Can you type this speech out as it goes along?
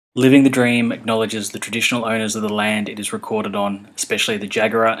Living the Dream acknowledges the traditional owners of the land it is recorded on, especially the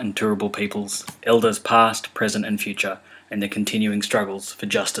Jagera and Turrbal peoples, elders past, present and future, and their continuing struggles for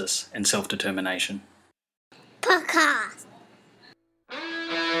justice and self-determination. Podcast.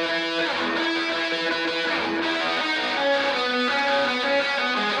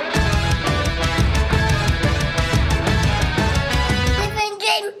 Living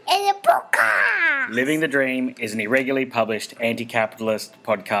Dream is a podcast. Living the Dream is an irregularly published anti-capitalist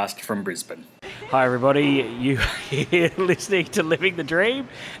podcast from Brisbane. Hi everybody, you are here listening to Living the Dream,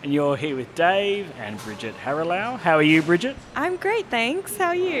 and you're here with Dave and Bridget Harilau. How are you, Bridget? I'm great, thanks. How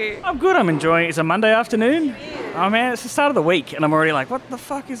are you? I'm good, I'm enjoying it. It's a Monday afternoon. Oh man, it's the start of the week, and I'm already like, what the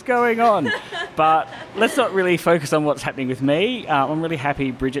fuck is going on? But let's not really focus on what's happening with me. I'm really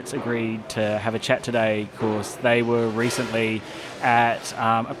happy Bridget's agreed to have a chat today, because they were recently at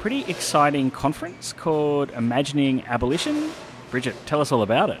a pretty exciting conference called Imagining Abolition. Bridget, tell us all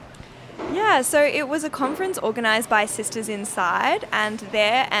about it. Yeah, so it was a conference organised by Sisters Inside, and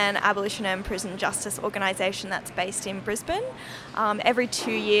they're an abolition and prison justice organisation that's based in Brisbane. Every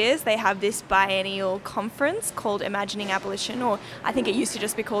 2 years they have this biennial conference called Imagining Abolition, or I think it used to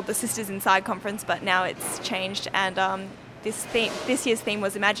just be called the Sisters Inside Conference, but now it's changed, and this year's theme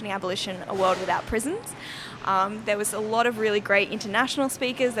was Imagining Abolition, a World Without Prisons. There was a lot of really great international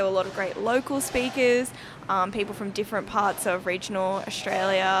speakers, there were a lot of great local speakers, people from different parts of regional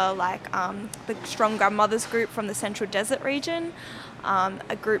Australia, like the Strong Grandmothers group from the Central Desert region,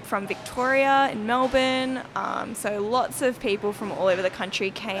 a group from Victoria in Melbourne. So lots of people from all over the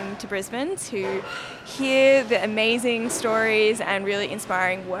country came to Brisbane to hear the amazing stories and really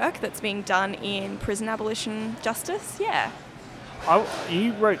inspiring work that's being done in prison abolition justice. Yeah.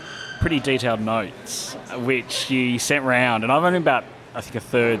 You wrote pretty detailed notes, which you sent round, and I've only about, I think, a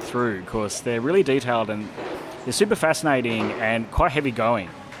third through, because they're really detailed and they're super fascinating and quite heavy going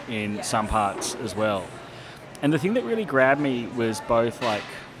in some parts as well. And the thing that really grabbed me was both like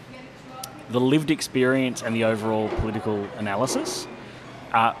the lived experience and the overall political analysis.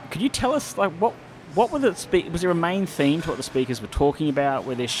 Could you tell us, like, what were was there a main theme to what the speakers were talking about?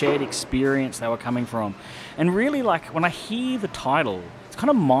 Were there shared experience they were coming from? And really, like, when I hear the title, it's kind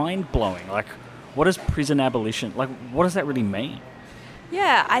of mind-blowing. Like, what is prison abolition? Like, what does that really mean?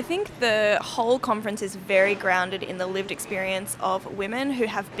 Yeah, I think the whole conference is very grounded in the lived experience of women who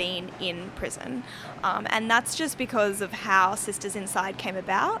have been in prison. And that's just because of how Sisters Inside came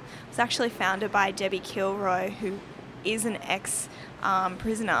about. It was actually founded by Debbie Kilroy, who is an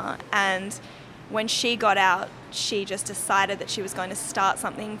ex-prisoner. And when she got out, she just decided that she was going to start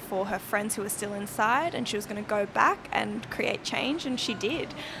something for her friends who were still inside, and she was going to go back and create change, and she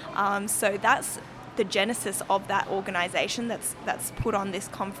did. So that's the genesis of that organisation that's put on this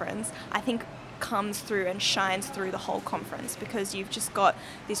conference, I think, comes through and shines through the whole conference, because you've just got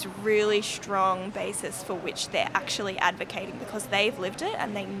this really strong basis for which they're actually advocating, because they've lived it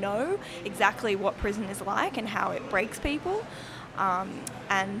and they know exactly what prison is like and how it breaks people.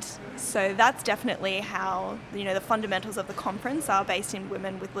 And so that's definitely how, the fundamentals of the conference are based in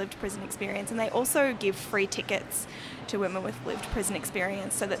women with lived prison experience. And they also give free tickets to women with lived prison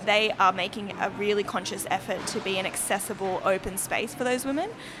experience, so that they are making a really conscious effort to be an accessible, open space for those women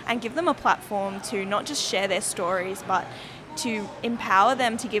and give them a platform to not just share their stories, but to empower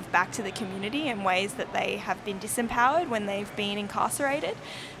them to give back to the community in ways that they have been disempowered when they've been incarcerated.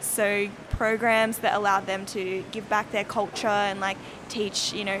 So programs that allow them to give back their culture and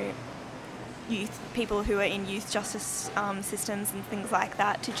teach, people who are in youth justice systems and things like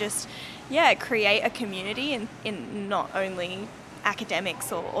that to just, create a community in not only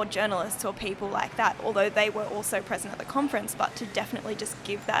academics or journalists or people like that, although they were also present at the conference, but to definitely just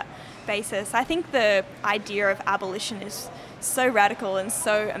give that basis. I think the idea of abolition is so radical and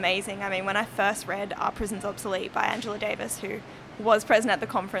so amazing. I mean, when I first read Are Prisons Obsolete by Angela Davis, who was present at the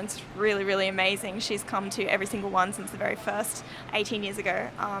conference, really, really amazing. She's come to every single one since the very first 18 years ago.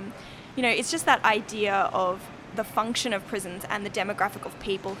 It's just that idea of the function of prisons and the demographic of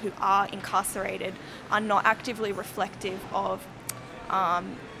people who are incarcerated are not actively reflective of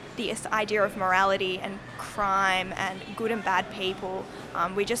this idea of morality and crime and good and bad people.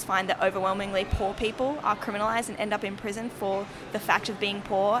 We just find that overwhelmingly poor people are criminalised and end up in prison for the fact of being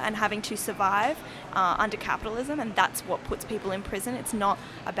poor and having to survive under capitalism, and that's what puts people in prison. It's not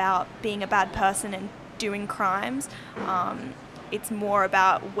about being a bad person and doing crimes. It's more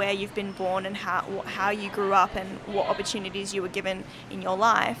about where you've been born and how you grew up and what opportunities you were given in your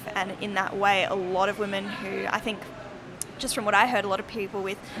life. And in that way, a lot of women who, I think, just from what I heard, a lot of people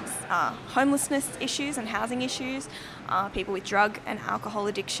with homelessness issues and housing issues, people with drug and alcohol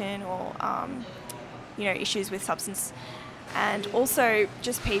addiction, or issues with substance and also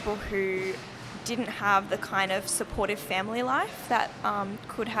just people who didn't have the kind of supportive family life that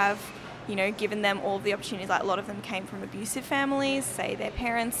could have, given them all the opportunities. Like, a lot of them came from abusive families, say their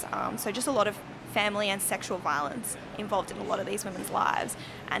parents, so just a lot of family and sexual violence involved in a lot of these women's lives.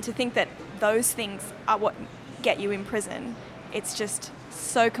 And to think that those things are what get you in prison, it's just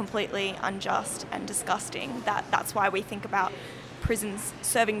so completely unjust and disgusting that's why we think about prisons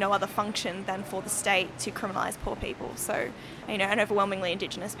serving no other function than for the state to criminalise poor people, so, and overwhelmingly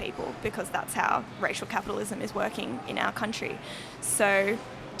Indigenous people, because that's how racial capitalism is working in our country. So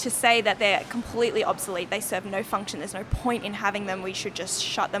to say that they're completely obsolete, they serve no function, there's no point in having them, we should just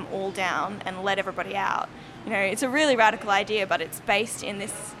shut them all down and let everybody out. It's a really radical idea, but it's based in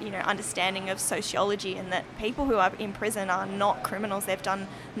this, understanding of sociology, and that people who are in prison are not criminals. They've done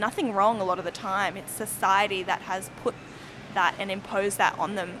nothing wrong a lot of the time. It's society that has put that and imposed that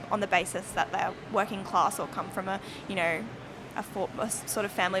on them on the basis that they're working class or come from a sort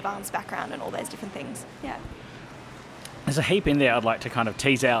of family violence background and all those different things. Yeah. There's a heap in there. I'd like to kind of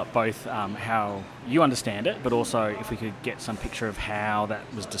tease out both how you understand it, but also if we could get some picture of how that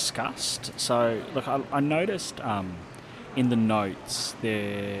was discussed. So, look, I noticed in the notes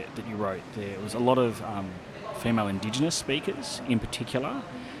there that you wrote, there was a lot of female Indigenous speakers in particular,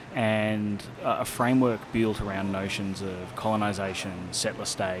 and a framework built around notions of colonisation, settler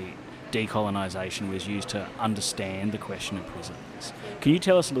state, decolonisation was used to understand the question of prisons. Can you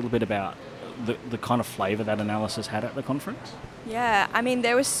tell us a little bit about the kind of flavour that analysis had at the conference? Yeah, I mean,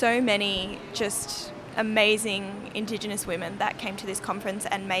 there were so many just amazing Indigenous women that came to this conference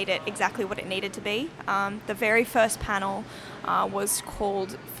and made it exactly what it needed to be. The very first panel was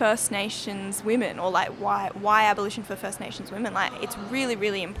called First Nations Women, or like why abolition for First Nations women. Like, it's really,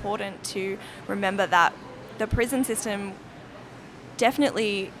 really important to remember that the prison system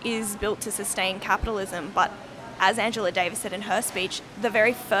definitely is built to sustain capitalism, but as Angela Davis said in her speech, the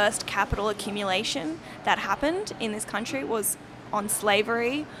very first capital accumulation that happened in this country was on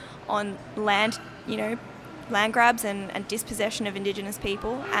slavery, on land, land grabs and dispossession of Indigenous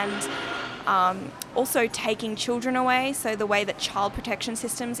people, and also taking children away. So the way that child protection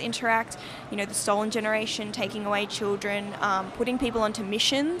systems interact, the stolen generation, taking away children, putting people onto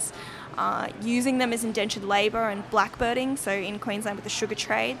missions, using them as indentured labour, and blackbirding. So in Queensland with the sugar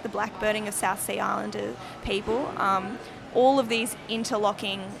trade, the blackbirding of South Sea Islander people. All of these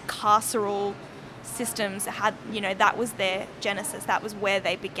interlocking carceral systems had, that was their genesis. That was where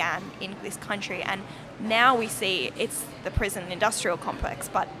they began in this country. And now we see it's the prison industrial complex,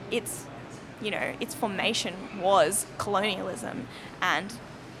 but its formation was colonialism, and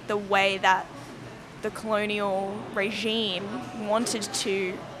the way that the colonial regime wanted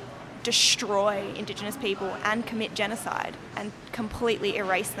to destroy Indigenous people and commit genocide and completely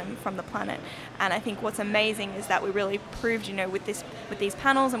erase them from the planet. And I think what's amazing is that we really proved, with these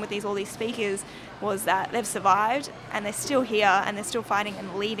panels and with all these speakers, was that they've survived and they're still here and they're still fighting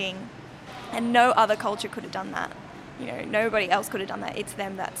and leading, and no other culture could have done that. Nobody else could have done that. It's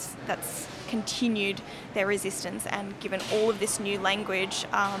them that's continued their resistance and given all of this new language,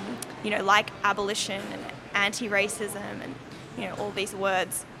 like abolition and anti-racism and, all these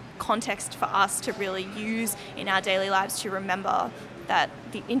words, context for us to really use in our daily lives to remember that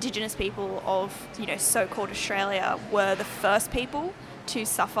the Indigenous people of, so-called Australia were the first people to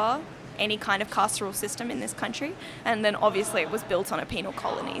suffer any kind of carceral system in this country. And then obviously it was built on a penal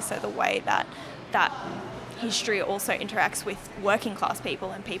colony, so the way that history also interacts with working class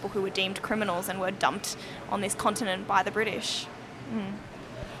people and people who were deemed criminals and were dumped on this continent by the British.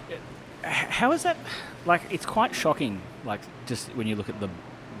 How is that? Like, it's quite shocking, like, just when you look at the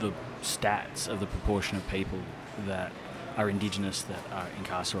stats of the proportion of people that are Indigenous that are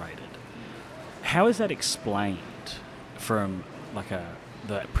incarcerated. How is that explained from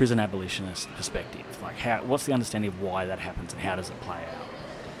the prison abolitionist perspective? Like, what's the understanding of why that happens and how does it play out?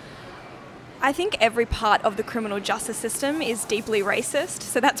 I think every part of the criminal justice system is deeply racist,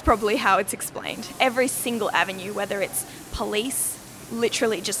 so that's probably how it's explained. Every single avenue, whether it's police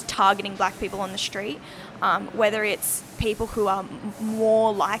literally just targeting black people on the street, whether it's people who are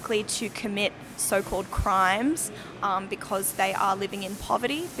more likely to commit so-called crimes because they are living in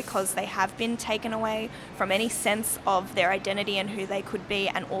poverty, because they have been taken away from any sense of their identity and who they could be,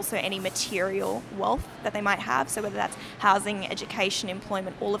 and also any material wealth that they might have. So whether that's housing, education,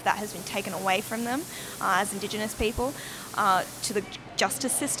 employment, all of that has been taken away from them as Indigenous people, to the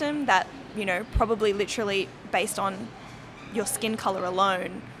justice system that, probably literally based on your skin colour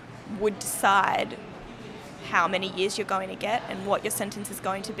alone would decide how many years you're going to get and what your sentence is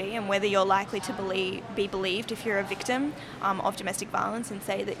going to be, and whether you're likely to be believed if you're a victim of domestic violence and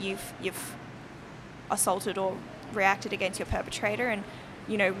say that you've assaulted or reacted against your perpetrator and,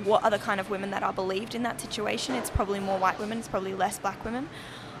 you know, what are the kind of women that are believed in that situation. It's probably more white women, it's probably less black women.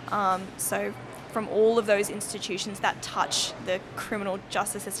 So from all of those institutions that touch the criminal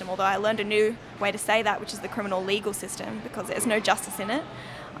justice system, although I learned a new way to say that, which is the criminal legal system, because there's no justice in it.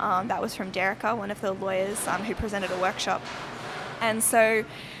 That was from Derica, one of the lawyers who presented a workshop. And so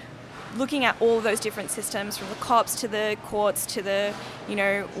looking at all of those different systems, from the cops to the courts to the, you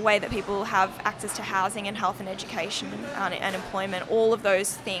know, way that people have access to housing and health and education and employment, all of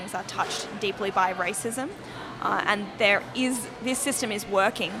those things are touched deeply by racism. And this system is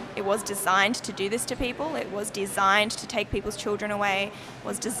working. It was designed to do this to people. It was designed to take people's children away. It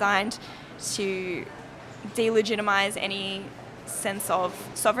was designed to delegitimize any sense of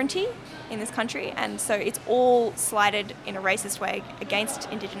sovereignty in this country. And so it's all slighted in a racist way against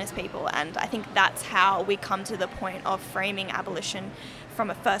Indigenous people. And I think that's how we come to the point of framing abolition from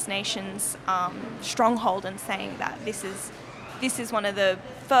a First Nations stronghold and saying that this is one of the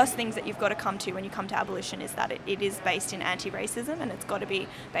first things that you've got to come to when you come to abolition, is that it is based in anti-racism and it's got to be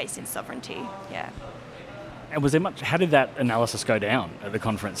based in sovereignty. Yeah. And was there much? How did that analysis go down at the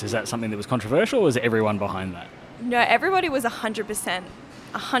conference? Is that something that was controversial, or was everyone behind that? No, everybody was 100%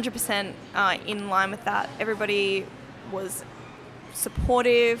 in line with that. Everybody was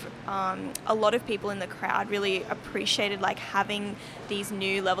supportive. A lot of people in the crowd really appreciated like having these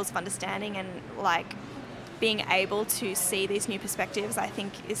new levels of understanding, and like being able to see these new perspectives, I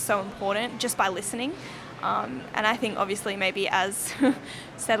think, is so important just by listening. And I think obviously maybe as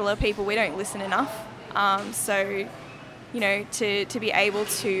settler people, we don't listen enough. So, you know, to be able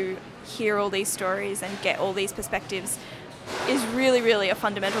to hear all these stories and get all these perspectives is really, really a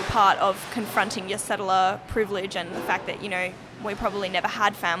fundamental part of confronting your settler privilege and the fact that, you know, we probably never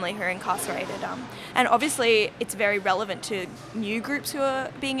had family who are incarcerated. And obviously it's very relevant to new groups who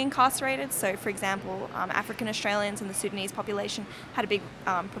are being incarcerated. So, for example, African Australians and the Sudanese population had a big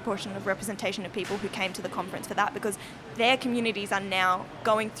proportion of representation of people who came to the conference for that, because their communities are now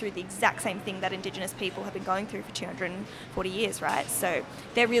going through the exact same thing that Indigenous people have been going through for 240 years, right? So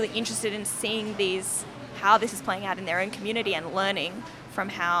they're really interested in seeing how this is playing out in their own community and learning from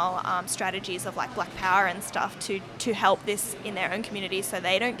how strategies of like Black Power and stuff to help this in their own community so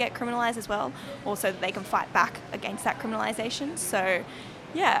they don't get criminalised as well, or so that they can fight back against that criminalisation. So,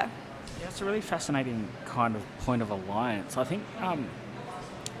 yeah. Yeah, it's a really fascinating kind of point of alliance. I think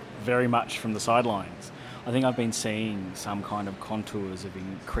very much from the sidelines, I think I've been seeing some kind of contours of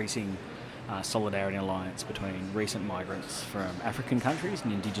increasing solidarity and alliance between recent migrants from African countries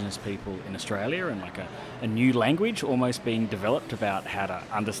and Indigenous people in Australia, and like a new language almost being developed about how to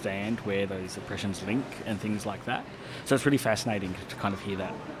understand where those oppressions link and things like that. So it's really fascinating to kind of hear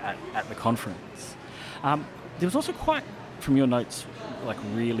that at the conference. There was also quite, from your notes, like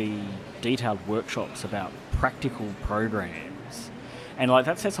really detailed workshops about practical programs. And like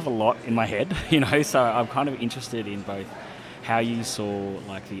that sets off a lot in my head, you know, so I'm kind of interested in both how you saw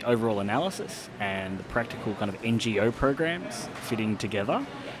like the overall analysis and the practical kind of NGO programs fitting together.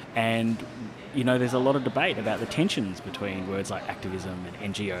 And, you know, there's a lot of debate about the tensions between words like activism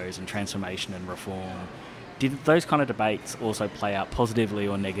and NGOs and transformation and reform. Did those kind of debates also play out positively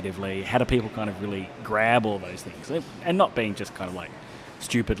or negatively? How do people kind of really grab all those things and not being just kind of like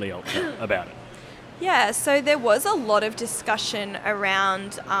stupidly ultra about it? Yeah, so there was a lot of discussion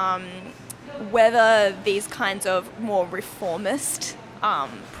around whether these kinds of more reformist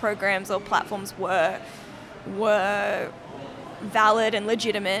programs or platforms were valid and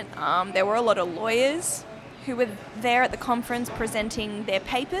legitimate. There were a lot of lawyers who were there at the conference presenting their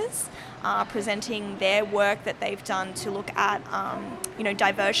papers, presenting their work that they've done to look at,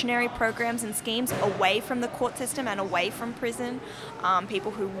 diversionary programs and schemes away from the court system and away from prison. People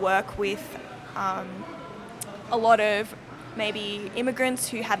who work with a lot of maybe immigrants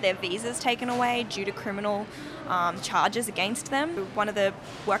who had their visas taken away due to criminal charges against them. One of the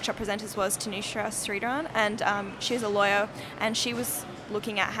workshop presenters was Tanusha Sridharan, and she's a lawyer, and she was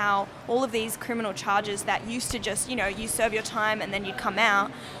looking at how all of these criminal charges that used to just, you serve your time and then you come out,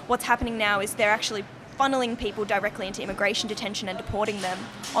 what's happening now is they're actually funneling people directly into immigration detention and deporting them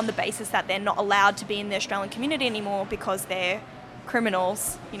on the basis that they're not allowed to be in the Australian community anymore because they're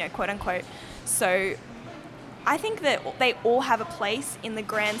criminals, quote unquote. So I think that they all have a place in the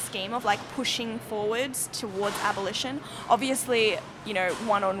grand scheme of like pushing forwards towards abolition. Obviously,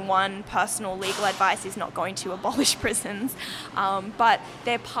 one-on-one personal legal advice is not going to abolish prisons, but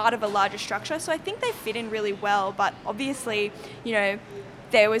they're part of a larger structure. So I think they fit in really well. But obviously,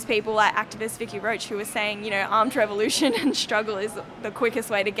 there was people like activist Vicky Roach who was saying, armed revolution and struggle is the quickest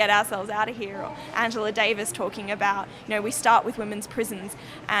way to get ourselves out of here. Or Angela Davis talking about, we start with women's prisons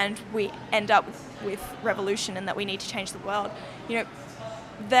and we end up with revolution, and that we need to change the world.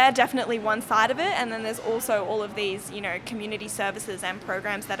 They're definitely one side of it, and then there's also all of these, community services and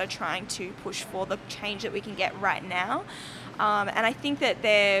programs that are trying to push for the change that we can get right now. And I think that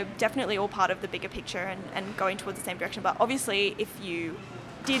they're definitely all part of the bigger picture and going towards the same direction. But obviously, if you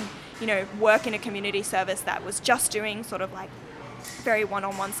did, work in a community service that was just doing sort of like very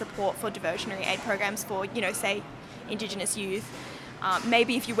one-on-one support for diversionary aid programs for, say, Indigenous youth,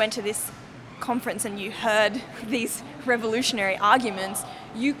 maybe if you went to this conference and you heard these revolutionary arguments,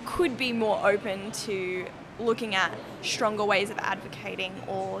 you could be more open to looking at stronger ways of advocating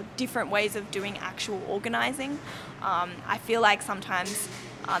or different ways of doing actual organising. I feel like sometimes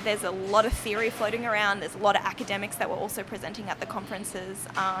there's a lot of theory floating around. There's a lot of academics that were also presenting at the conferences.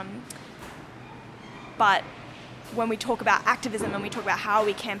 But when we talk about activism and we talk about how are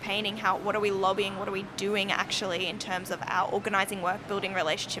we campaigning, what are we lobbying, what are we doing actually in terms of our organising work, building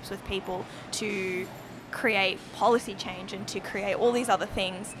relationships with people to create policy change and to create all these other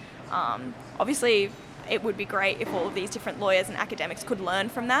things. Obviously, it would be great if all of these different lawyers and academics could learn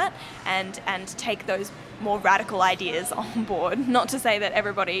from that and take those more radical ideas on board. Not to say that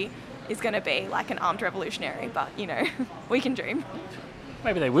everybody is going to be like an armed revolutionary, but, we can dream.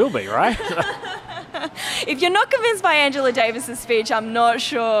 Maybe they will be, right? If you're not convinced by Angela Davis's speech, I'm not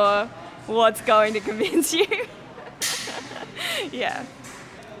sure what's going to convince you. Yeah.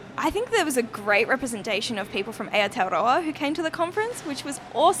 I think there was a great representation of people from Aotearoa who came to the conference, which was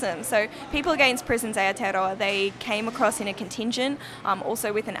awesome. So People Against Prisons Aotearoa, they came across in a contingent,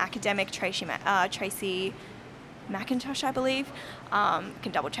 also with an academic, Tracy McIntosh, I believe. You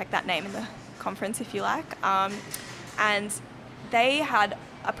can double check that name in the conference if you like. And they had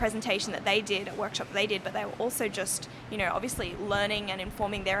a presentation that they did, a workshop that they did, but they were also just, obviously learning and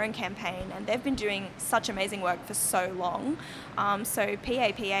informing their own campaign, and they've been doing such amazing work for so long. So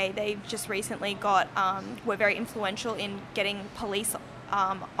PAPA, they've just recently were very influential in getting police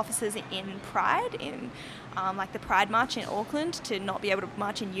officers in Pride, in like the Pride March in Auckland, to not be able to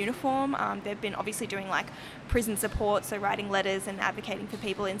march in uniform. They've been obviously doing like prison support, so writing letters and advocating for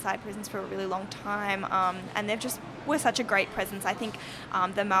people inside prisons for a really long time. And were such a great presence. I think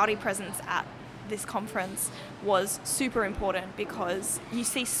the Māori presence at this conference was super important because you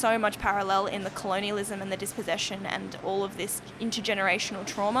see so much parallel in the colonialism and the dispossession and all of this intergenerational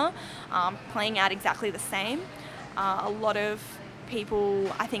trauma playing out exactly the same. A lot of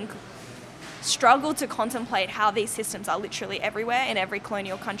people, I think, struggle to contemplate how these systems are literally everywhere in every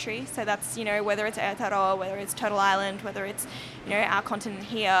colonial country. So that's, whether it's Aotearoa, whether it's Turtle Island, whether it's, our continent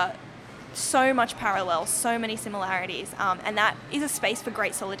here, so much parallel, so many similarities, and that is a space for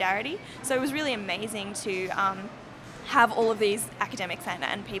great solidarity. So it was really amazing to have all of these academics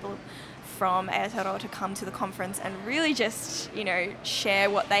and people from Aotearoa to come to the conference and really just, share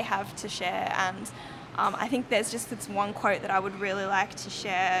what they have to share. And I think there's just this one quote that I would really like to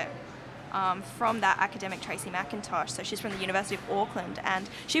share from that academic, Tracy McIntosh. So she's from the University of Auckland, and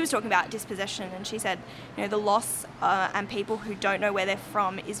she was talking about dispossession, and she said, the loss and people who don't know where they're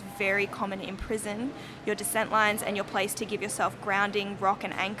from is very common in prison. Your descent lines and your place to give yourself grounding, rock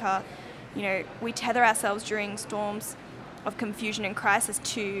and anchor. We tether ourselves during storms of confusion and crisis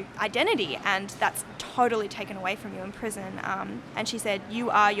to identity, and that's totally taken away from you in prison. And she said,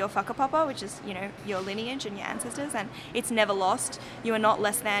 you are your whakapapa, which is, your lineage and your ancestors, and it's never lost. You are not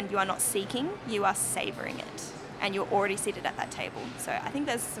less than, you are not seeking, you are savouring it. And you're already seated at that table. So I think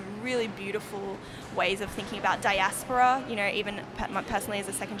there's some really beautiful ways of thinking about diaspora, even personally as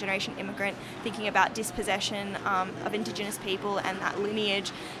a second generation immigrant, thinking about dispossession of Indigenous people and that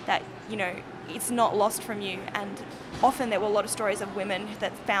lineage that, it's not lost from you. And often there were a lot of stories of women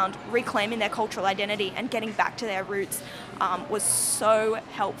that found reclaiming their cultural identity and getting back to their roots was so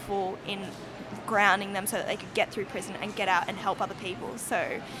helpful in grounding them so that they could get through prison and get out and help other people.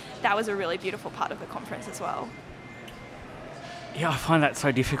 So that was a really beautiful part of the conference as well. Yeah, I find that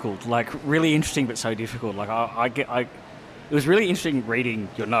so difficult, like really interesting, but so difficult. Like it was really interesting reading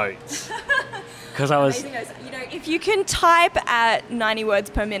your notes because I was, if you can type at 90 words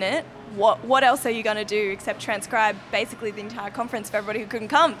per minute, what else are you going to do except transcribe basically the entire conference for everybody who couldn't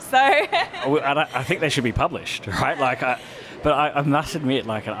come? So I think they should be published, right? But I must admit,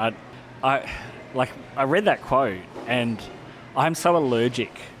 I read that quote and I'm so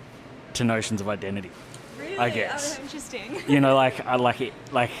allergic to notions of identity. Really? I guess. Oh, interesting.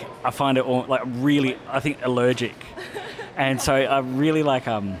 I find it all really, I think, allergic, and so I really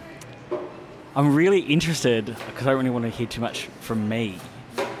I'm really interested because I don't really want to hear too much from me,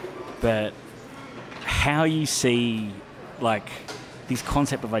 but how you see, like, this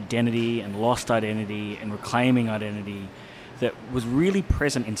concept of identity and lost identity and reclaiming identity that was really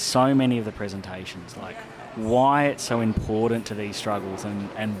present in so many of the presentations, like why it's so important to these struggles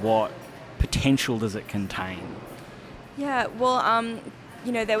and what potential does it contain? Yeah, well,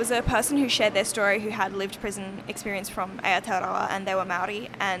 there was a person who shared their story who had lived prison experience from Aotearoa, and they were Māori,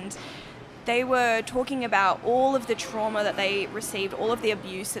 and they were talking about all of the trauma that they received, all of the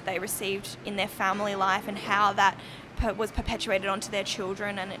abuse that they received in their family life, and how that was perpetuated onto their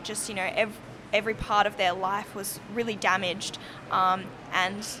children, and it just, every part of their life was really damaged.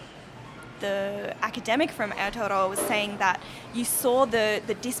 And the academic from Aotearoa was saying that you saw the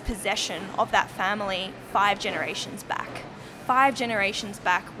dispossession of that family 5 generations back. 5 generations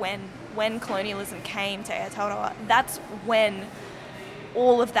back when colonialism came to Aotearoa, that's when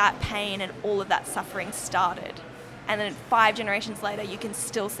all of that pain and all of that suffering started. And then 5 generations later, you can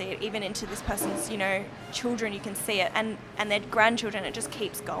still see it, even into this person's, children, you can see it, and their grandchildren, it just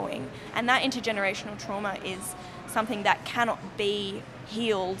keeps going. And that intergenerational trauma is something that cannot be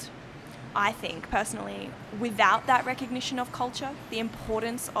healed, I think, personally, without that recognition of culture, the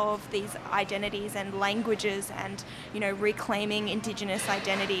importance of these identities and languages and, reclaiming Indigenous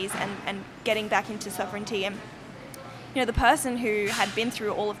identities and getting back into sovereignty. And, the person who had been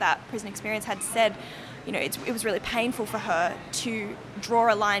through all of that prison experience had said, it was really painful for her to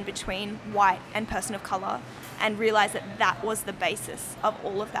draw a line between white and person of colour and realise that that was the basis of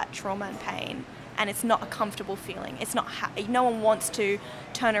all of that trauma and pain. And it's not a comfortable feeling. It's not no one wants to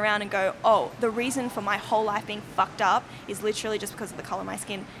turn around and go, oh, the reason for my whole life being fucked up is literally just because of the colour of my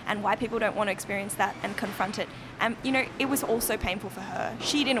skin, and white people don't want to experience that and confront it. And, it was also painful for her.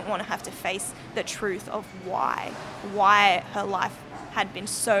 She didn't want to have to face the truth of why her life had been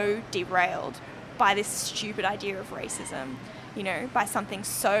so derailed by this stupid idea of racism, by something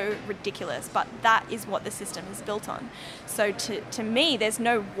so ridiculous, but that is what the system is built on. So to me, there's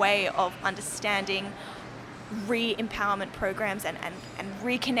no way of understanding re-empowerment programs and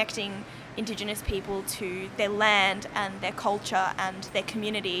reconnecting Indigenous people to their land and their culture and their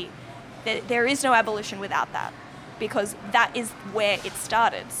community. There is no abolition without that, because that is where it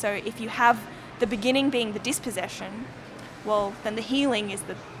started. So if you have the beginning being the dispossession, well, then the healing is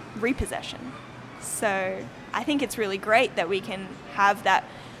the repossession. So I think it's really great that we can have that,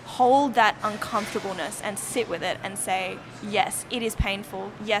 hold that uncomfortableness and sit with it and say, yes, it is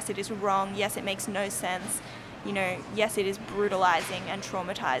painful. Yes, it is wrong. Yes, it makes no sense. Yes, it is brutalizing and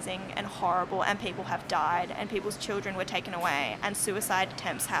traumatizing and horrible, and people have died and people's children were taken away and suicide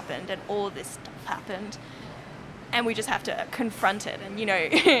attempts happened and all of this stuff happened. And we just have to confront it. And,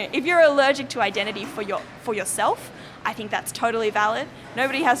 if you're allergic to identity for yourself, I think that's totally valid.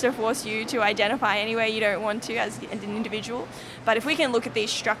 Nobody has to force you to identify any way you don't want to as an individual. But if we can look at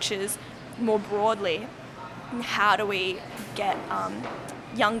these structures more broadly, how do we get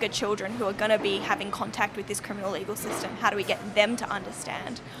younger children who are going to be having contact with this criminal legal system, how do we get them to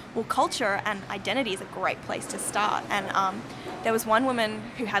understand? Well, culture and identity is a great place to start. And there was one woman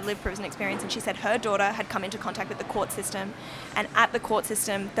who had lived prison experience, and she said her daughter had come into contact with the court system, and at the court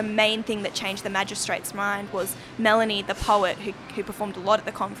system, the main thing that changed the magistrate's mind was Melanie, the poet, who performed a lot at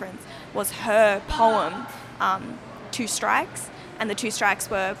the conference, was her poem, 2 Strikes, and the 2 strikes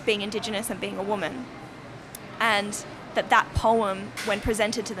were being Indigenous and being a woman. And that poem, when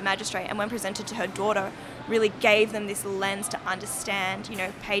presented to the magistrate and when presented to her daughter, really gave them this lens to understand,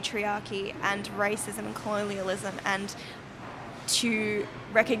 patriarchy and racism and colonialism, and to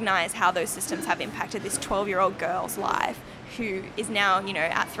recognise how those systems have impacted this 12-year-old girl's life who is now,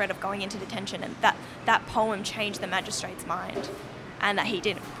 at threat of going into detention. And that poem changed the magistrate's mind, and that he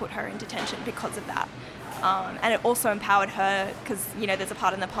didn't put her in detention because of that. And it also empowered her because, there's a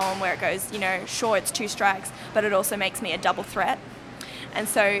part in the poem where it goes, sure, it's 2 strikes, but it also makes me a double threat. And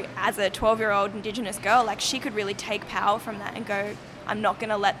so as a 12-year-old Indigenous girl, she could really take power from that and go, I'm not going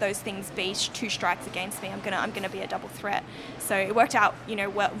to let those things be 2 strikes against me. I'm going to be a double threat. So it worked out,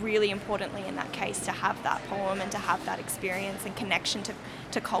 really importantly in that case to have that poem and to have that experience and connection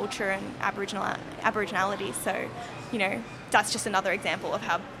to culture and Aboriginality. So, that's just another example of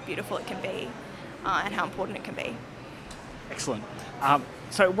how beautiful it can be. And how important it can be. Excellent.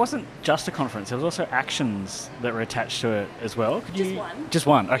 So it wasn't just a conference, there was also actions that were attached to it as well. Just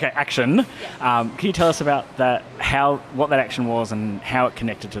one? Okay, action. Yeah. Can you tell us about that, what that action was and how it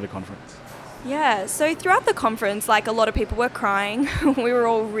connected to the conference? Yeah, so throughout the conference, a lot of people were crying. We were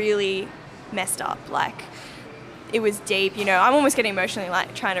all really messed up. was deep. You know, I'm almost getting emotionally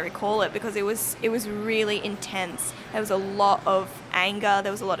like trying to recall it because it was really intense. There was a lot of anger,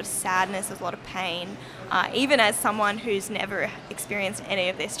 there was a lot of sadness, there was a lot of pain. Even as someone who's never experienced any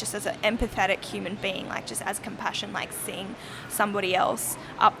of this, just as an empathetic human being, like just as compassion, like seeing somebody else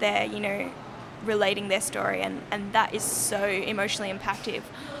up there, you know, relating their story, and that is so emotionally impactful.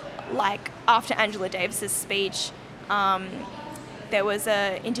 Like after Angela Davis's speech, there was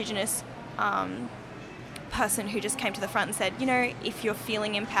a Indigenous person who just came to the front and said, you know, if you're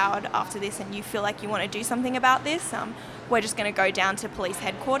feeling empowered after this and you feel like you want to do something about this, we're just going to go down to police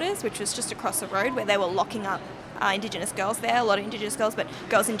headquarters, which was just across the road, where they were locking up Indigenous girls there, a lot of Indigenous girls, but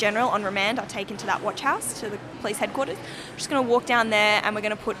girls in general on remand are taken to that watch house, to the police headquarters. We're just going to walk down there and we're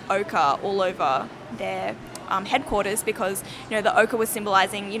going to put ochre all over their headquarters, because, you know, the ochre was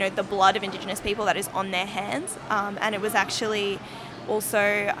symbolising, you know, the blood of Indigenous people that is on their hands, and it was actually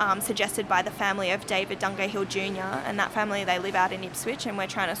also suggested by the family of David Dungay Hill Jr., and that family, they live out in Ipswich, and we're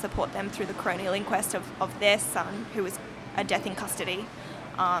trying to support them through the coronial inquest of their son, who was a death in custody.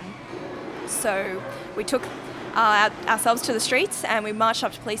 So we took ourselves to the streets and we marched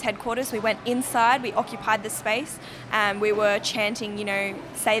up to police headquarters. We went inside, we occupied the space, and we were chanting, you know,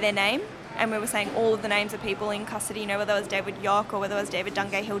 say their name. And we were saying all of the names of people in custody, you know, whether it was David Yock or whether it was David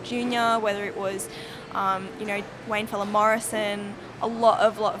Dungay Hill Jr., whether it was, you know, Wayne Fella Morrison, a lot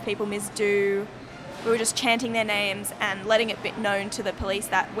of people, Ms. Dew. We were just chanting their names and letting it be known to the police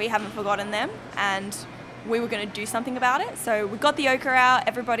that we haven't forgotten them and we were going to do something about it. So we got the ochre out.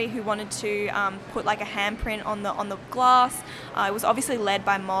 Everybody who wanted to put like a handprint on the glass. It was obviously led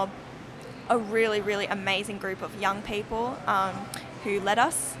by Mob, a really, really amazing group of young people who led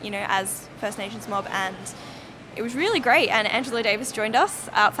us, you know, as First Nations Mob, and it was really great. And Angela Davis joined us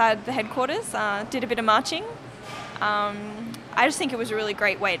outside the headquarters, did a bit of marching. I just think it was a really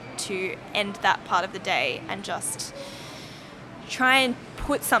great way to end that part of the day and just try and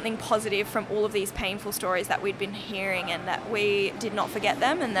put something positive from all of these painful stories that we'd been hearing, and that we did not forget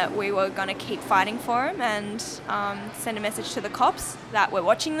them and that we were going to keep fighting for them, and send a message to the cops that we're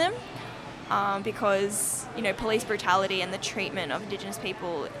watching them. Because, you know, police brutality and the treatment of Indigenous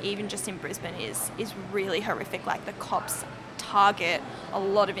people, even just in Brisbane, is really horrific. Like, the cops target a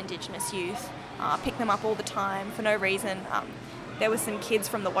lot of Indigenous youth, pick them up all the time for no reason. There were some kids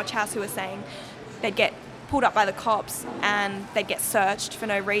from the watch house who were saying they'd get pulled up by the cops and they'd get searched for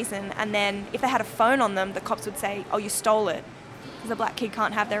no reason, and then if they had a phone on them, the cops would say, oh, you stole it. Because a black kid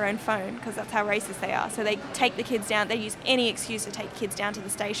can't have their own phone, because that's how racist they are. So they take the kids down, they use any excuse to take kids down to the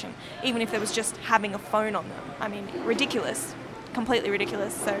station, even if there was just having a phone on them. I mean, ridiculous, completely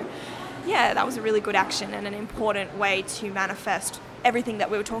ridiculous. So yeah, that was a really good action and an important way to manifest everything that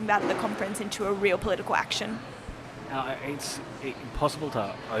we were talking about at the conference into a real political action. It's impossible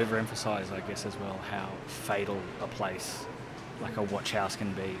to overemphasise, I guess, as well, how fatal a place like a watch house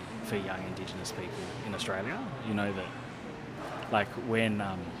can be for young Indigenous people in Australia. You know that, like, when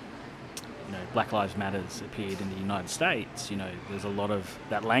you know, Black Lives Matters appeared in the United States, you know, there's a lot of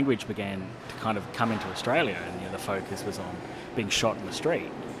that language began to kind of come into Australia, and, you know, the focus was on being shot in the street.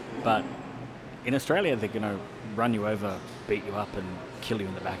 But in Australia, they're going to run you over, beat you up, and kill you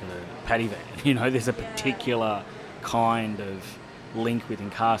in the back of the paddy van. You know, there's a particular kind of link with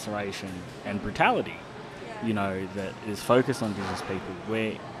incarceration and brutality, you know, that is focused on Indigenous people,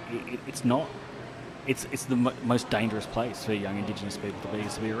 where it's not. It's the most dangerous place for young Indigenous people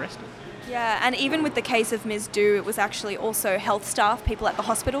to be arrested. Yeah, and even with the case of Ms. Dew, it was actually also health staff, people at the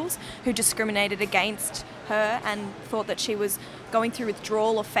hospitals, who discriminated against her and thought that she was going through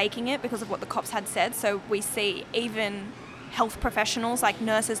withdrawal or faking it because of what the cops had said. So we see even health professionals like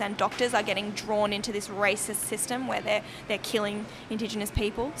nurses and doctors are getting drawn into this racist system where they're killing Indigenous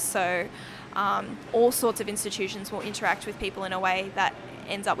people. So all sorts of institutions will interact with people in a way that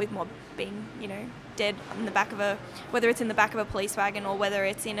ends up with Mob being, you know, dead in the back of whether it's in the back of a police wagon or whether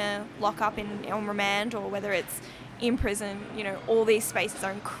it's in a lockup on remand or whether it's in prison. You know, all these spaces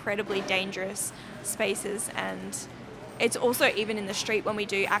are incredibly dangerous spaces, and it's also even in the street when we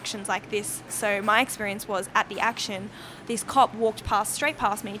do actions like this. So my experience was at the action, this cop walked straight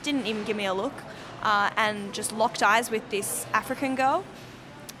past me, didn't even give me a look, and just locked eyes with this African girl.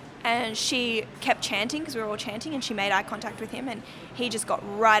 And she kept chanting, because we were all chanting, and she made eye contact with him, and he just got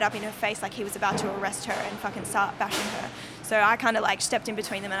right up in her face like he was about to arrest her and fucking start bashing her. So I kind of like stepped in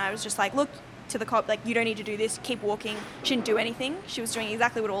between them, and I was just like, look, to the cop, like, you don't need to do this, keep walking. She didn't do anything. She was doing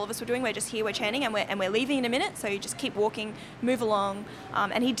exactly what all of us were doing. We're just here, we're chanting, and we're leaving in a minute, so you just keep walking, move along.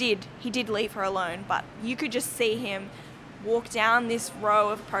 And he did leave her alone, but you could just see him walk down this row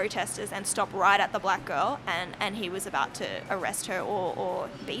of protesters and stop right at the black girl, and he was about to arrest her or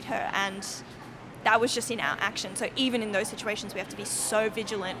beat her. And that was just in our action. So even in those situations, we have to be so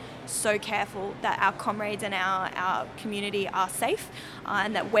vigilant, so careful that our comrades and our community are safe,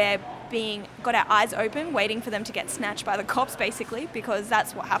 and that we're got our eyes open, waiting for them to get snatched by the cops, basically, because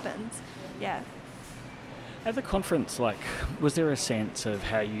that's what happens. Yeah. At the conference, was there a sense of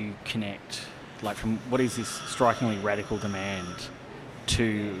how you connect, from what is this strikingly radical demand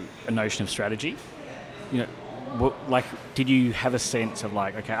to a notion of strategy? Did you have a sense of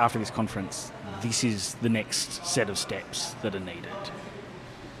okay, after this conference, this is the next set of steps that are needed?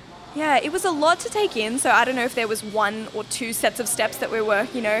 Yeah, it was a lot to take in, so I don't know if there was one or two sets of steps that we were,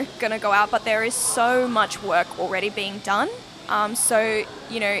 going to go out, but there is so much work already being done.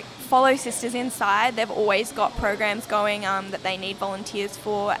 Follow Sisters Inside, they've always got programs going that they need volunteers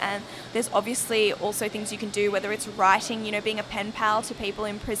for, and there's obviously also things you can do, whether it's writing, being a pen pal to people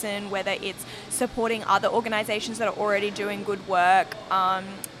in prison, whether it's supporting other organisations that are already doing good work.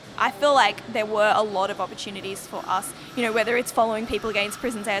 I feel like there were a lot of opportunities for us, whether it's following People Against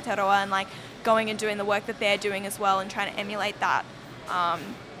Prisons Aotearoa and going and doing the work that they're doing as well and trying to emulate that.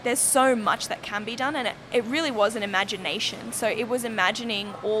 There's so much that can be done, and it really was an imagination. So it was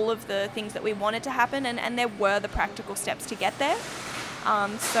imagining all of the things that we wanted to happen, and there were the practical steps to get there.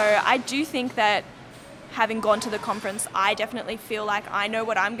 So I do think that having gone to the conference, I definitely feel like I know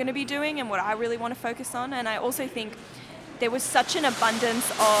what I'm going to be doing and what I really want to focus on. And I also think there was such an abundance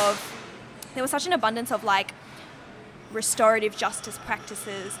of restorative justice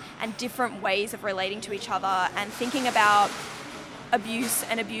practices and different ways of relating to each other and thinking about abuse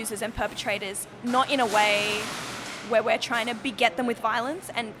and abusers and perpetrators not in a way where we're trying to beget them with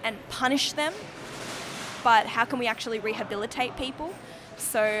violence and punish them, but how can we actually rehabilitate people?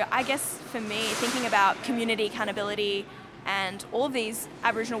 So I guess for me, thinking about community accountability and all of these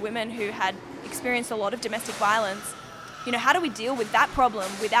Aboriginal women who had experienced a lot of domestic violence, how do we deal with that problem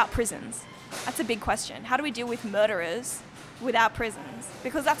without prisons? That's a big question. How do we deal with murderers without prisons?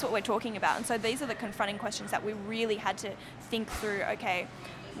 Because that's what we're talking about. And so these are the confronting questions that we really had to think through. Okay,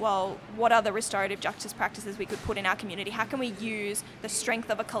 well, what are the restorative justice practices we could put in our community? How can we use the strength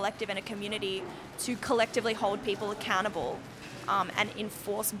of a collective and a community to collectively hold people accountable and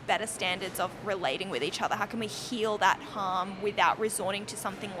enforce better standards of relating with each other? How can we heal that harm without resorting to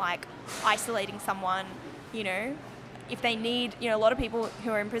something like isolating someone, if they need, a lot of people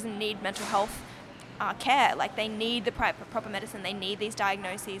who are in prison need mental health care. They need the proper medicine, they need these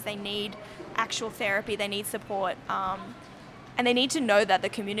diagnoses, they need actual therapy, they need support, and they need to know that the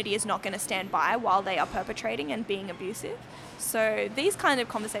community is not going to stand by while they are perpetrating and being abusive. So these kind of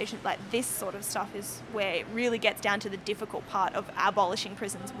conversations, this sort of stuff, is where it really gets down to the difficult part of abolishing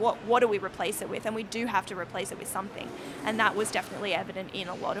prisons. What do we replace it with? And we do have to replace it with something, and that was definitely evident in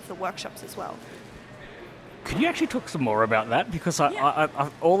a lot of the workshops as well. Could you actually talk some more about that? Because I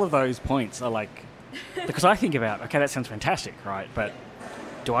all of those points are because I think about, okay, that sounds fantastic, right? But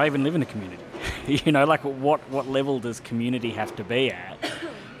do I even live in a community? What level does community have to be at?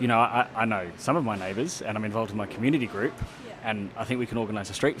 I know some of my neighbours, and I'm involved in my community group, and I think we can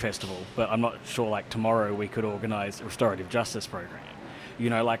organise a street festival, but I'm not sure tomorrow we could organise a restorative justice program.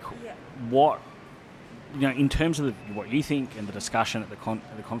 What, in terms of what you think and the discussion at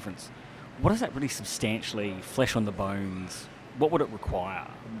the conference, what does that really substantially, flesh on the bones, what would it require?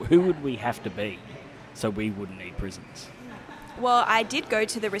 Who would we have to be so we wouldn't need prisons? Well, I did go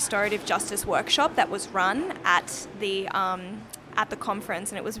to the restorative justice workshop that was run at the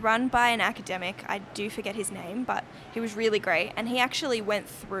conference, and it was run by an academic. I do forget his name, but he was really great, and he actually went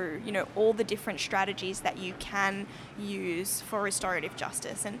through, all the different strategies that you can use for restorative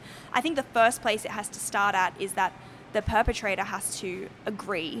justice. And I think the first place it has to start at is that the perpetrator has to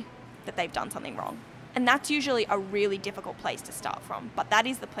agree that they've done something wrong. And that's usually a really difficult place to start from, but that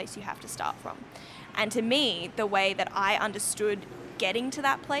is the place you have to start from. And to me, the way that I understood getting to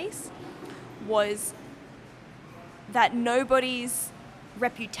that place was that nobody's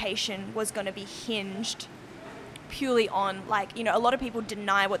reputation was going to be hinged purely on, a lot of people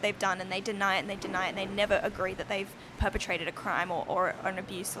deny what they've done, and they deny it and they deny it, and they never agree that they've perpetrated a crime or an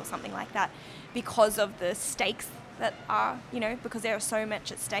abuse or something like that because of the stakes that are, because there are so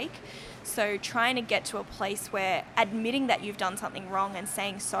much at stake. So trying to get to a place where admitting that you've done something wrong and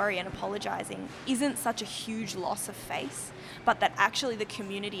saying sorry and apologising isn't such a huge loss of face, but that actually the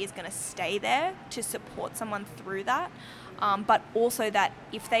community is going to stay there to support someone through that. But also that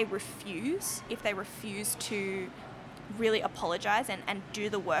if they refuse to really apologise and do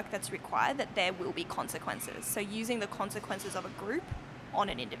the work that's required, that there will be consequences. So using the consequences of a group on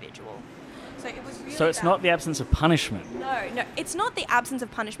an individual. So it was really So it's not the absence of punishment. No, it's not the absence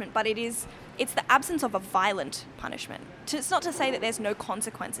of punishment, but it's the absence of a violent punishment. It's not to say that there's no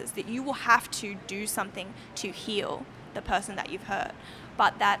consequences, that you will have to do something to heal the person that you've hurt,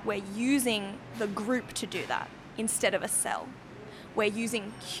 but that we're using the group to do that instead of a cell. We're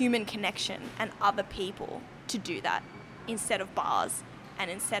using human connection and other people to do that instead of bars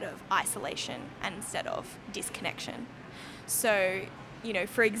and instead of isolation and instead of disconnection. So,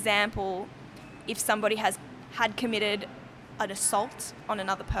 for example, if somebody had committed an assault on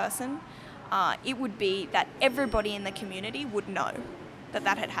another person, it would be that everybody in the community would know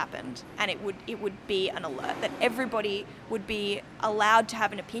that had happened, and it would be an alert, that everybody would be allowed to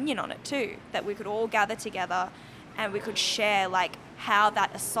have an opinion on it too, that we could all gather together and we could share how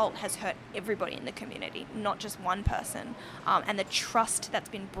that assault has hurt everybody in the community, not just one person, and the trust that's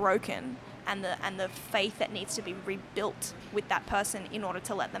been broken and the faith that needs to be rebuilt with that person in order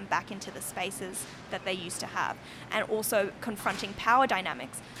to let them back into the spaces that they used to have. And also confronting power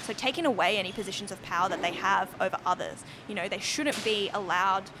dynamics. So taking away any positions of power that they have over others. They shouldn't be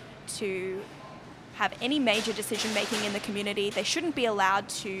allowed to have any major decision making in the community. They shouldn't be allowed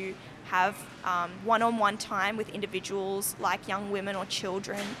to have one-on-one time with individuals like young women or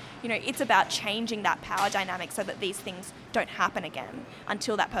children. It's about changing that power dynamic so that these things don't happen again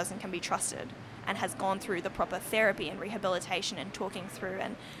until that person can be trusted and has gone through the proper therapy and rehabilitation and talking through.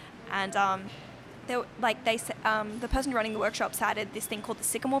 The person running the workshop cited this thing called the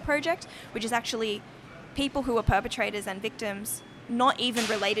Sycamore Project, which is actually people who are perpetrators and victims not even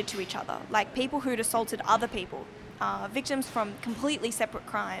related to each other, like people who'd assaulted other people. Victims from completely separate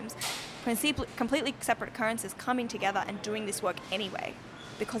crimes, completely separate occurrences coming together and doing this work anyway,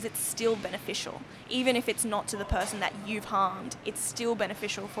 because it's still beneficial. Even if it's not to the person that you've harmed, it's still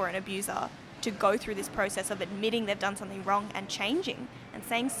beneficial for an abuser to go through this process of admitting they've done something wrong and changing and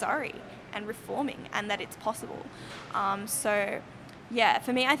saying sorry and reforming, and that it's possible.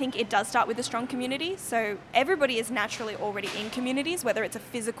 For me, I think it does start with a strong community. So everybody is naturally already in communities, whether it's a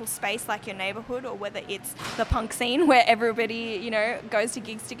physical space like your neighborhood, or whether it's the punk scene where everybody, goes to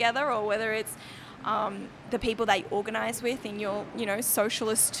gigs together, or whether it's the people that you organize with in your,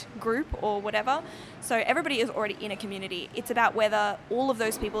 socialist group or whatever. So everybody is already in a community. It's about whether all of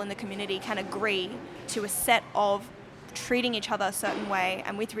those people in the community can agree to a set of treating each other a certain way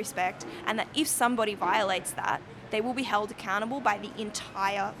and with respect, and that if somebody violates that, they will be held accountable by the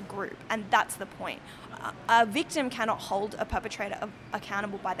entire group. And that's the point. A victim cannot hold a perpetrator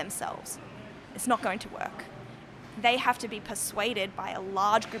accountable by themselves. It's not going to work. They have to be persuaded by a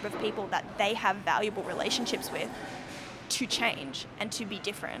large group of people that they have valuable relationships with to change and to be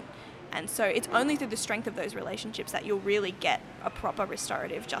different. And so it's only through the strength of those relationships that you'll really get a proper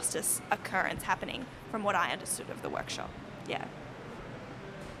restorative justice occurrence happening, from what I understood of the workshop. Yeah.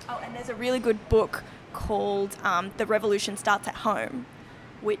 Oh, and there's a really good book called The Revolution Starts at Home,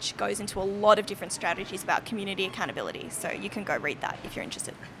 which goes into a lot of different strategies about community accountability. So you can go read that if you're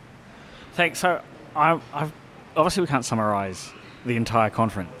interested. Thanks. So I've obviously we can't summarise the entire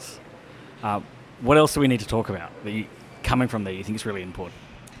conference. What else do we need to talk about coming from there you think is really important?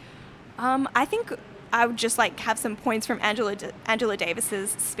 I think I would just have some points from Angela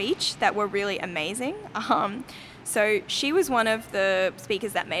Davis's speech that were really amazing. So she was one of the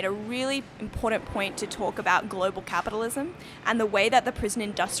speakers that made a really important point to talk about global capitalism and the way that the prison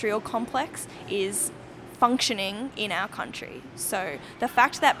industrial complex is functioning in our country. So the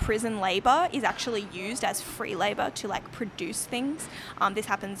fact that prison labour is actually used as free labour to produce things, this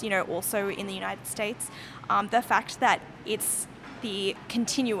happens, also in the United States. The fact that it's the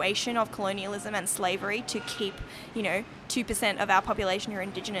continuation of colonialism and slavery to keep, 2% of our population are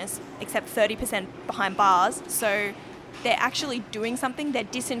Indigenous, except 30% behind bars. So they're actually doing something. They're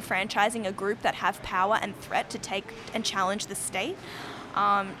disenfranchising a group that have power and threat to take and challenge the state.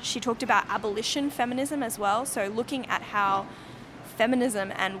 She talked about abolition feminism as well. So looking at how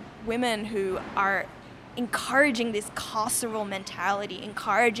feminism and women who are encouraging this carceral mentality,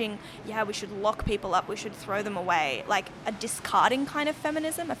 encouraging, we should lock people up, we should throw them away, a discarding kind of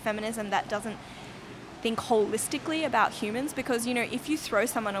feminism, a feminism that doesn't think holistically about humans. Because, if you throw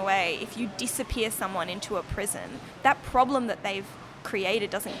someone away, if you disappear someone into a prison, that problem that they've created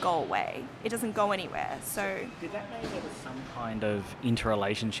doesn't go away. It doesn't go anywhere. So did that mean there was some kind of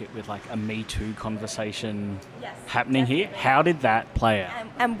interrelationship with a Me Too conversation happening here? How did that play out?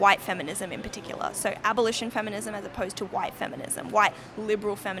 And white feminism in particular. So abolition feminism as opposed to white feminism, white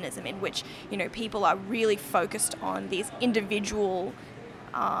liberal feminism, in which, people are really focused on these individual,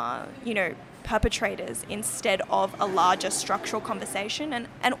 perpetrators instead of a larger structural conversation,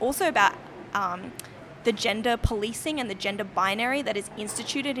 and also about the gender policing and the gender binary that is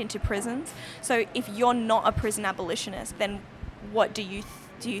instituted into prisons. So if you're not a prison abolitionist, then what do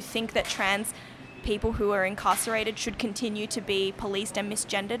you think that trans people who are incarcerated should continue to be policed and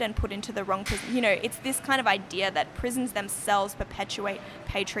misgendered and put into the wrong prison? You know, it's this kind of idea that prisons themselves perpetuate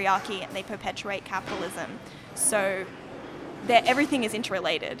patriarchy and they perpetuate capitalism. So everything is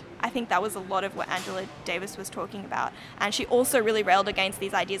interrelated. I think that was a lot of what Angela Davis was talking about. And she also really railed against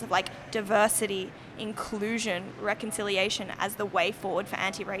these ideas of like diversity, inclusion, reconciliation as the way forward for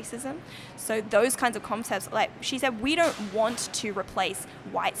anti-racism. So those kinds of concepts, like she said, we don't want to replace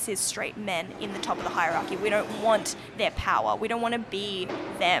white cis straight men in the top of the hierarchy. We don't want their power. We don't want to be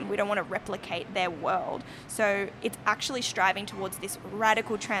them. We don't want to replicate their world. So it's actually striving towards this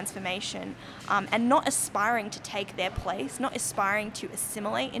radical transformation, and not aspiring to take their place, not aspiring to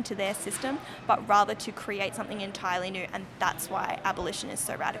assimilate into their system, but rather to create something entirely new. And that's why abolition is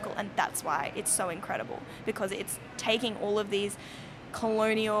so radical, and that's why it's so incredible, because it's taking all of these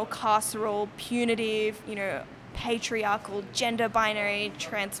colonial, carceral, punitive, you know, patriarchal, gender binary,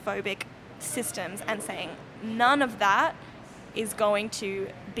 transphobic systems and saying none of that is going to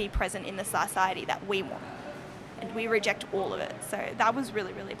be present in the society that we want. And we reject all of it. So that was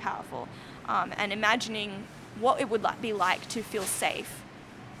really, really powerful. And imagining what it would be like to feel safe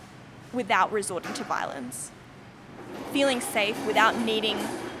without resorting to violence. Feeling safe without needing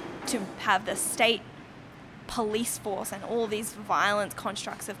to have the state police force and all these violence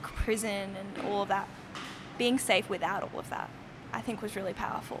constructs of prison and all of that. Being safe without all of that, I think, was really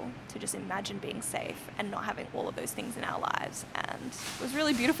powerful, to just imagine being safe and not having all of those things in our lives. And it was a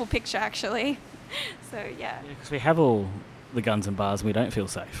really beautiful picture, actually. So, yeah. Because we have all the guns and bars and we don't feel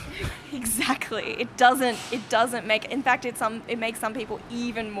safe. Exactly. It doesn't make, in fact, it makes some people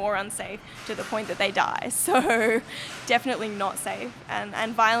even more unsafe to the point that they die. So definitely not safe.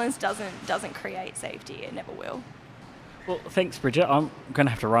 And violence doesn't create safety. It never will. Well, thanks, Bridget. I'm going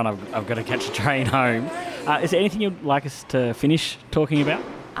to have to run. I've got to catch a train home. Is there anything you'd like us to finish talking about?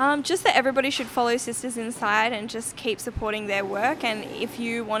 Just that everybody should follow Sisters Inside and just keep supporting their work. And if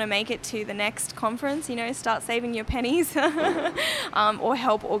you want to make it to the next conference, you know, start saving your pennies or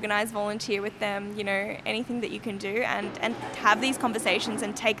help organise, volunteer with them, you know, anything that you can do, and have these conversations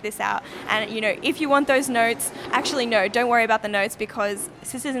and take this out. And, you know, if you want those notes, actually, no, don't worry about the notes, because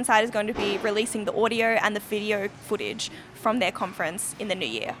Sisters Inside is going to be releasing the audio and the video footage from their conference in the new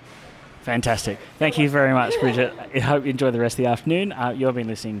year. Fantastic. Thank you very much, Bridget. I hope you enjoy the rest of the afternoon. You've been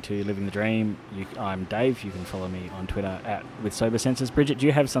listening to Living the Dream. I'm Dave. You can follow me on Twitter with Sober Senses. Bridget, do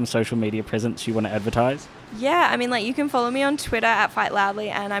you have some social media presence you want to advertise? Yeah, I mean, like, you can follow me on Twitter at Fight Loudly,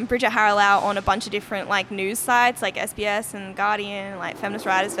 and I'm Bridget Haralau on a bunch of different, like, news sites like SBS and Guardian, like Feminist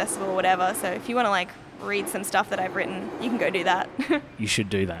Writers Festival, whatever. So if you want to, like, read some stuff that I've written, you can go do that. You should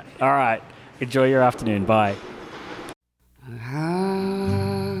do that. All right. Enjoy your afternoon. Bye.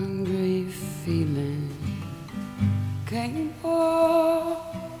 Hungry feeling came o'er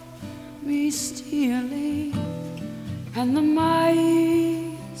me stealing, and the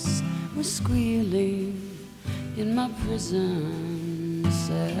mice were squealing in my prison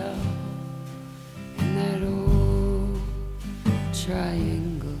cell, and that old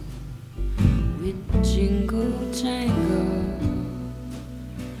triangle went jingle jangle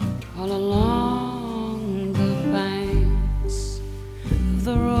all along the banks of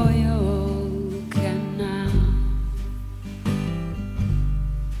the Royal Canal.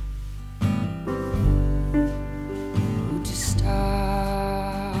 To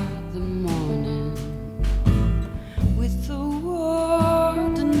start the morning with the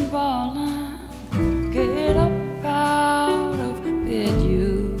warden bawling, get up out of bed,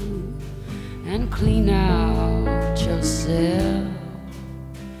 you, and clean out yourself.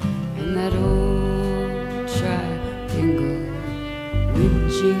 And that old triangle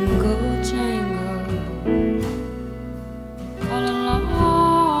with jingle jangle all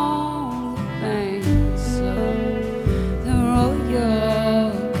along the banks of the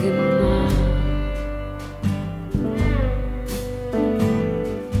Royal Canal.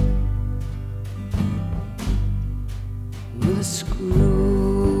 Well, the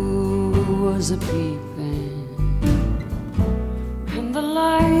screw was a peeping, and the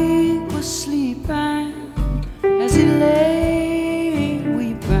light was sleeping as he lay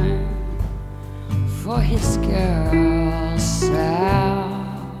weeping for his girl Sal.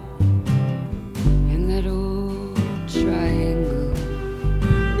 And that old triangle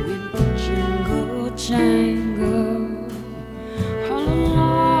went jingle jangle all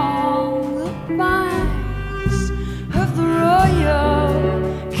along the banks of the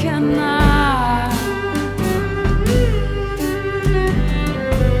Royal Canal.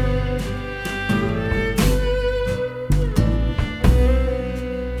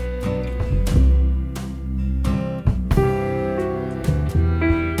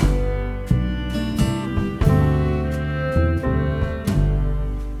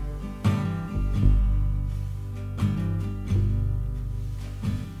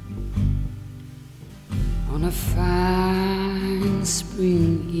 a fine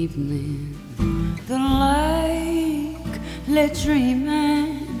spring evening, the lake lay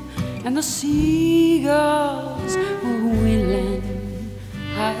dreaming, and the seagulls were wheeling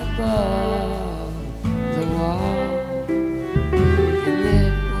high above the wall. And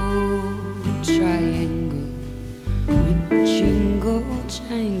that old triangle with jingle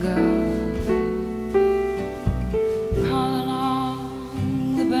jangle all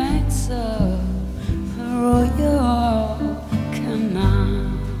along the banks of the Royal Canal.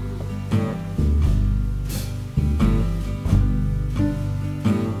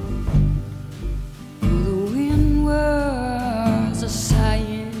 The wind was a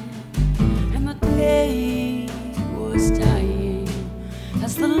sighing, and the day was dying,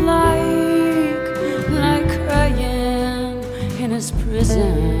 as the lake lay crying in his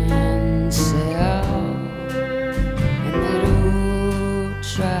prison cell. And that old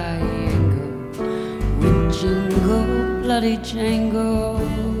triangle with jingle, bloody jangle